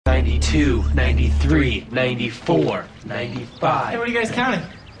92, 93, 94, 95. Hey, what are you guys counting?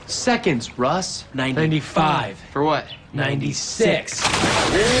 Seconds, Russ. 95. For what? 96.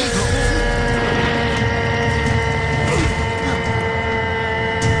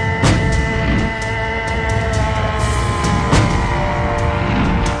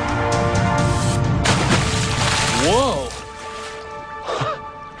 Whoa!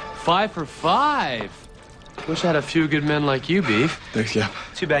 5 for 5. Wish I had a few good men like you, Beef. Thanks, Cap.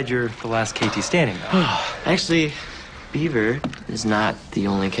 Too bad you're the last KT standing, though. Actually, Beaver is not the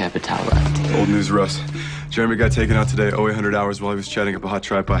only Capital left. Old news, Russ. Jeremy got taken out today, 800 hours while he was chatting up a hot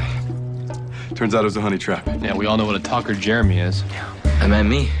tri-pi. Turns out it was a honey trap. Yeah, we all know what a talker Jeremy is. I meant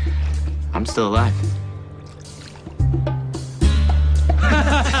me. I'm still alive.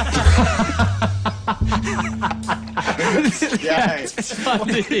 That's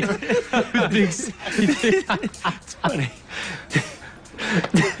funny. That's funny.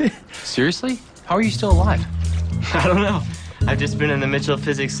 Seriously? How are you still alive? I don't know. I've just been in the Mitchell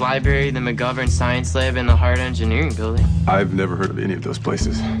Physics Library, the McGovern Science Lab, and the Hart Engineering Building. I've never heard of any of those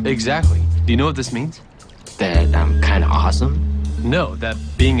places. Exactly. Do you know what this means? That I'm kind of awesome. No, that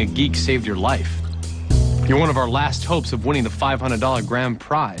being a geek saved your life. You're one of our last hopes of winning the $500 grand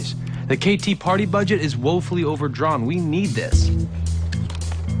prize. The KT party budget is woefully overdrawn. We need this.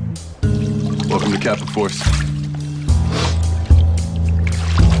 Welcome to Kappa Force.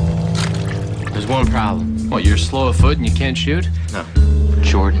 There's one problem. What, you're slow of foot and you can't shoot? No.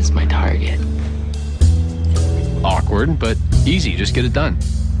 Jordan's my target. Awkward, but easy. Just get it done.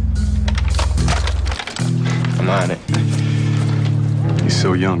 I'm on it. He's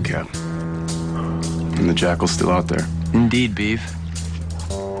so young, Cap. And the Jackal's still out there. Indeed, Beef.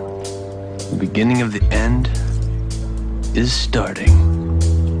 The beginning of the end is starting.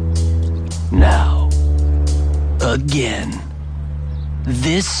 Now. Again.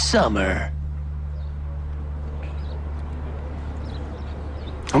 This summer.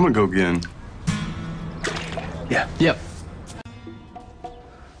 I'm gonna go again. Yeah. Yep.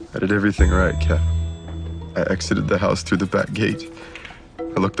 I did everything right, Cap. I exited the house through the back gate.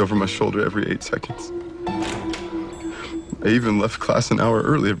 I looked over my shoulder every 8 seconds. I even left class an hour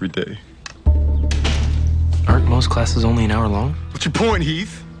early every day. Aren't most classes only an hour long? What's your point,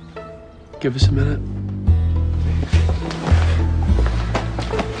 Heath? Give us a minute.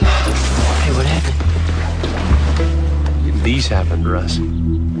 Hey, what happened? These happened to us.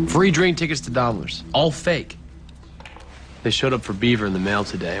 Free drink tickets to Dobblers. All fake. They showed up for Beaver in the mail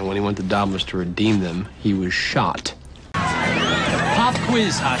today, and when he went to Dobblers to redeem them, he was shot. Pop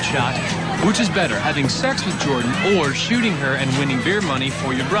quiz, hotshot. Which is better, having sex with Jordan or shooting her and winning beer money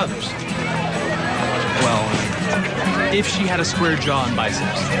for your brothers? Well, if she had a square jaw and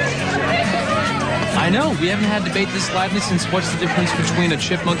biceps. I know, we haven't had debate this lively since What's the Difference Between a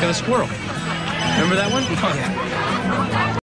Chipmunk and a Squirrel? Remember that one? Oh, yeah.